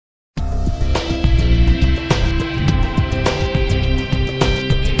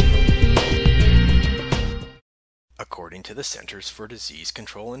to the Centers for Disease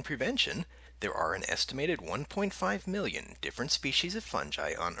Control and Prevention, there are an estimated 1.5 million different species of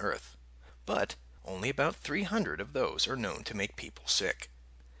fungi on Earth, but only about 300 of those are known to make people sick.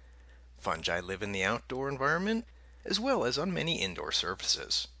 Fungi live in the outdoor environment as well as on many indoor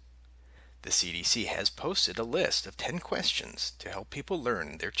surfaces. The CDC has posted a list of 10 questions to help people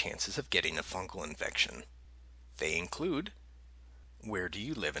learn their chances of getting a fungal infection. They include: where do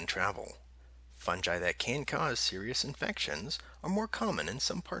you live and travel? Fungi that can cause serious infections are more common in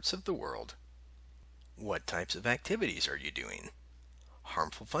some parts of the world. What types of activities are you doing?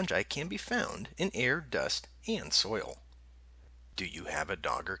 Harmful fungi can be found in air, dust, and soil. Do you have a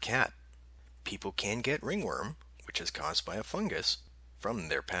dog or cat? People can get ringworm, which is caused by a fungus, from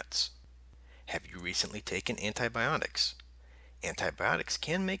their pets. Have you recently taken antibiotics? Antibiotics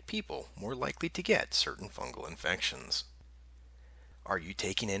can make people more likely to get certain fungal infections. Are you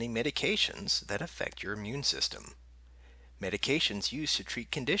taking any medications that affect your immune system? Medications used to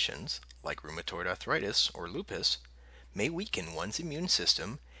treat conditions like rheumatoid arthritis or lupus may weaken one's immune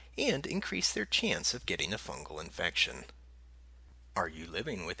system and increase their chance of getting a fungal infection. Are you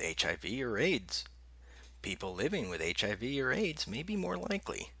living with HIV or AIDS? People living with HIV or AIDS may be more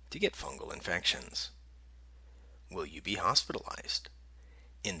likely to get fungal infections. Will you be hospitalized?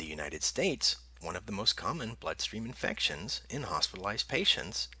 In the United States, one of the most common bloodstream infections in hospitalized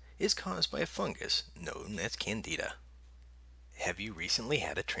patients is caused by a fungus known as Candida. Have you recently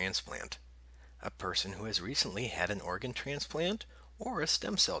had a transplant? A person who has recently had an organ transplant or a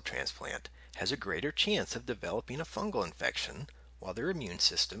stem cell transplant has a greater chance of developing a fungal infection while their immune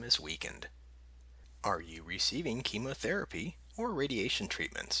system is weakened. Are you receiving chemotherapy or radiation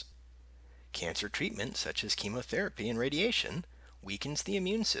treatments? Cancer treatment such as chemotherapy and radiation weakens the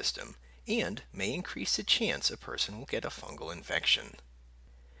immune system and may increase the chance a person will get a fungal infection.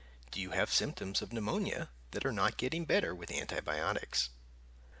 Do you have symptoms of pneumonia that are not getting better with antibiotics?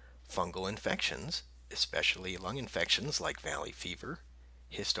 Fungal infections, especially lung infections like valley fever,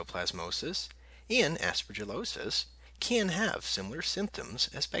 histoplasmosis, and aspergillosis, can have similar symptoms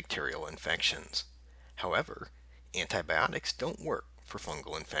as bacterial infections. However, antibiotics don't work for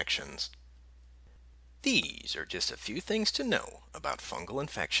fungal infections. These are just a few things to know about fungal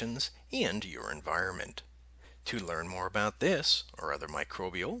infections and your environment. To learn more about this or other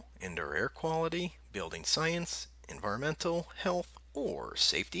microbial, indoor air quality, building science, environmental, health, or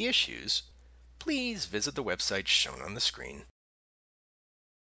safety issues, please visit the website shown on the screen.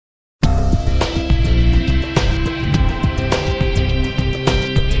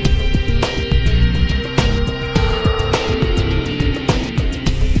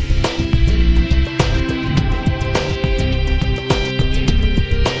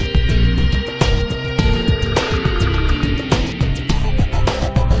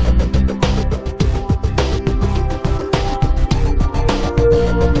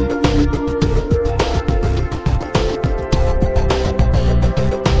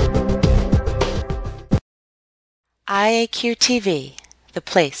 IAQ TV, the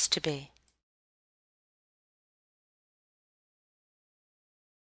place to be.